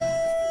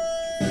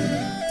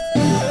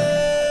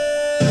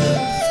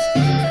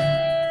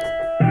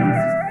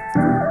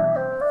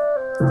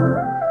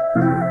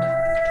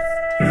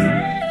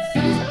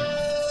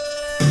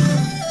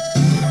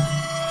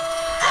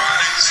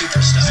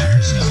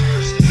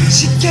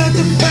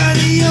the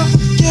body of a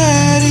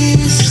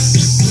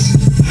goddess.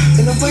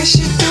 And the way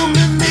she do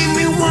me make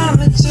me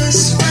wanna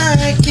just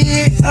rock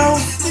it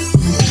off.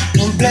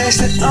 I'm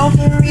blasting off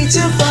and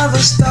reaching for the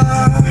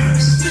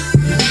stars.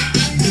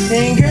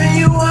 And girl,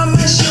 you are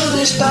my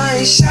shooting star.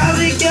 And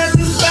shawty got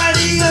the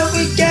body of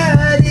a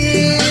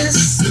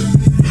goddess.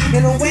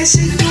 And the way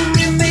she do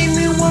me make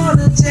me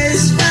wanna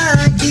just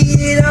rock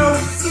it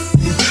off.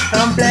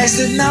 I'm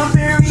blasting off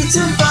and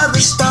reaching for the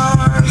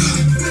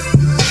stars.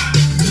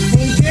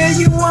 And girl,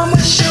 you are my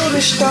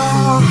shooting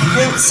star.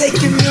 And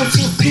taking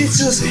mental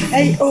pictures,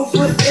 ain't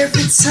over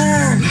every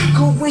time.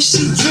 Cause when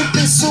she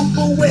drippin'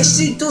 super wet,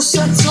 she do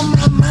something to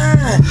my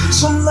mind.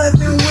 So I'm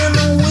loving when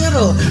I'm with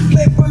her,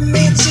 like my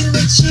mansion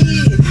the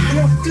cheat. And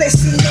I'm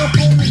flexing up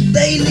on the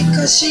daily,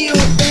 cause she a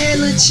bad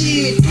little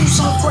cheat. Do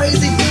so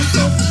crazy, do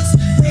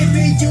so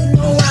baby, you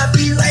know I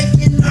be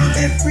liking all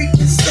that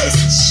freaking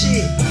sexy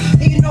shit.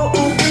 And you know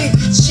I'm with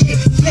shit,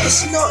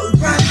 flexing up,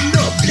 riding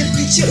up,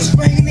 flipping chips,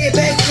 bringing it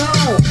back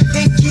home.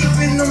 And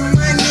keeping the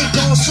money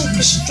going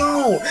super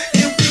strong.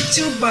 And with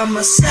you by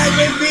my side,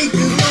 baby,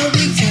 you know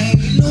we can't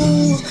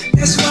lose.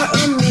 That's why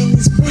I'm in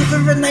this booth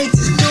every night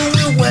just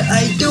doing what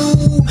I do.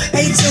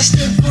 Ain't touch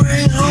the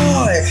brain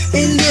hard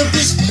and live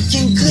this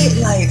fucking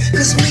good life.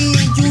 Cause me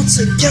and you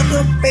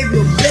together,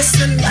 baby, we're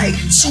blessing like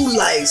two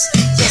lives.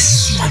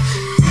 Yes,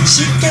 right.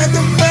 She got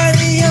the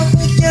body of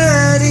a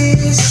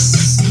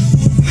goddess.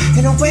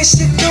 And the way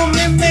she do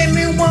me make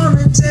me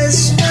wanna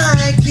just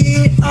rock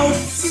it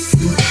off.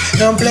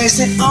 I'm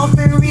blasting off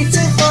and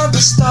reaching for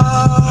the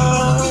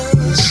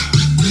stars.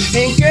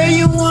 And girl,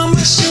 you are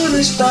my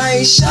shooting star.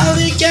 And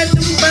shawty got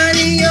the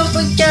body of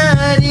a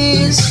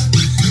goddess.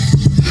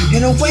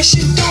 And the way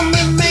she do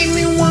me make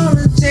me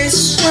wanna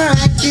just rock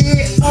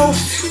it off.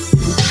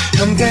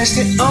 I'm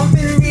blasting off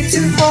and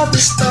reaching for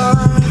the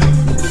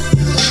stars.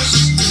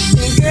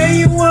 Girl,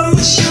 you are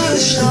my shooting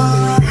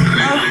star.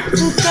 I hold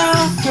you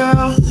down,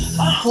 girl.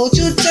 I hold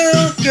you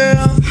down,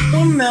 girl.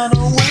 No matter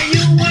where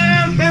you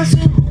are, I'm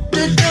bouncing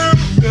you down,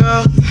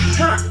 girl.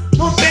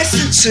 I'm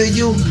blessing to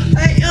you.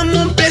 I am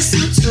a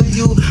blessing to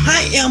you.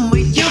 I am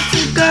a gift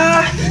from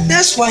God.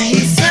 That's why He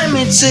sent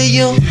me to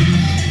you.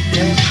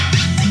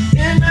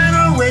 No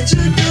matter what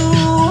you do,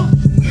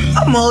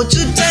 I'm hold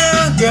you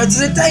down, girl, to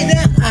the day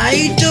that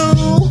I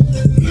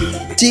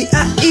do.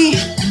 D.I.E.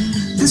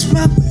 This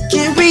rapper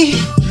can't read.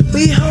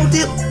 We hold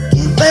it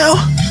well.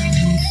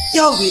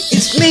 Yo,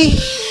 it's me.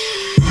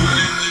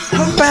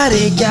 Her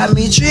body got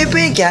me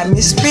tripping, got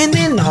me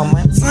spending all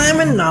my time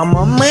and all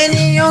my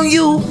money on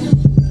you.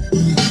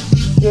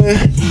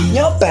 Yeah,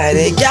 your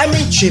body got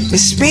me tripping,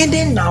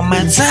 spending all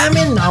my time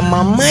and all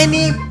my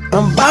money.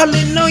 I'm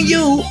ballin' on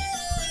you.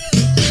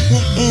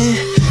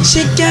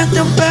 She got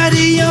the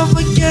body of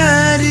a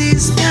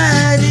goddess,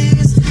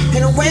 goddess.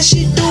 And the way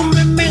she do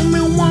me make me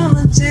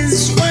wanna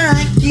just rock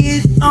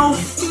it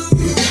off.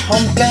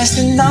 I'm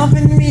blasting off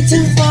and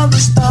reaching for the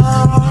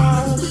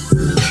stars.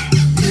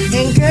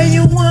 And girl,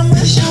 you are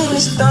my shooting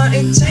star.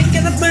 And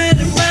taking the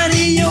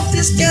body of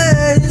this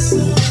goddess.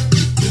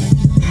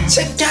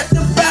 Check out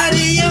the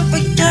body of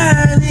a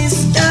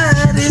goddess,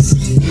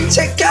 goddess.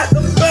 Check out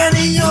the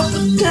body of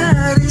a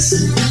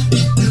goddess.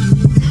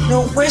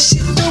 No way she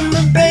do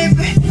me,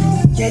 baby.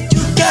 Yeah,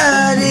 you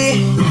got it.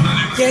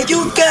 Yeah,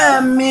 you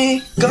got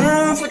me.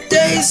 Gone for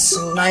days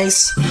and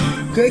nights.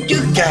 Girl,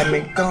 you got me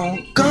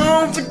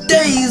gone for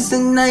days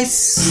and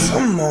nights.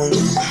 I'm on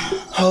a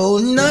whole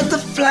nother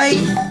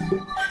flight.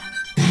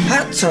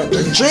 I turned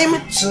a dream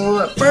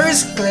into a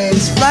first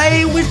class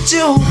flight with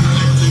you.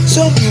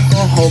 So you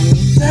gon' hold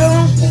me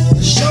down,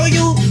 I'll show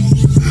you.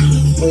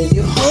 When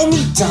you hold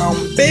me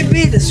down,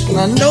 baby, that's when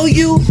I know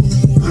you.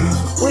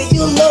 When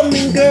you love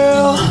me,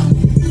 girl,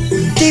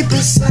 deep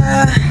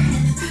inside.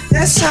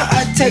 That's how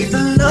I take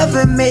the love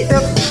and make the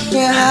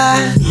fucking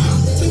high.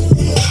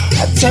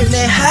 I turn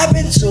that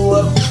habit to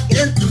a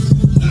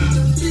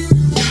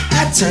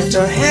I turned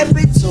your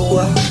habit to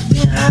a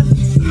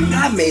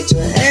I made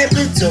your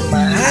habit to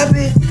my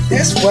habit.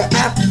 That's what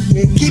I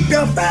can keep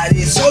your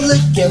body so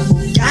looking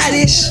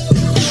Bugattish.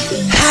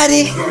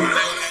 Hottie,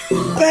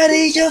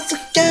 body of a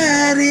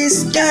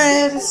goddess,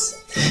 goddess.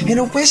 And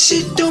the way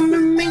she do me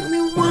make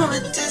me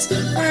wanna just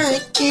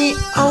rock it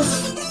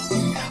off.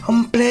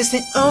 I'm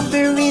blasting off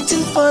and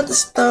reaching for the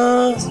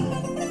stars.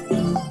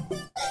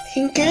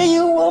 And girl,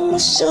 you are my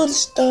shooting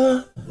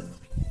star.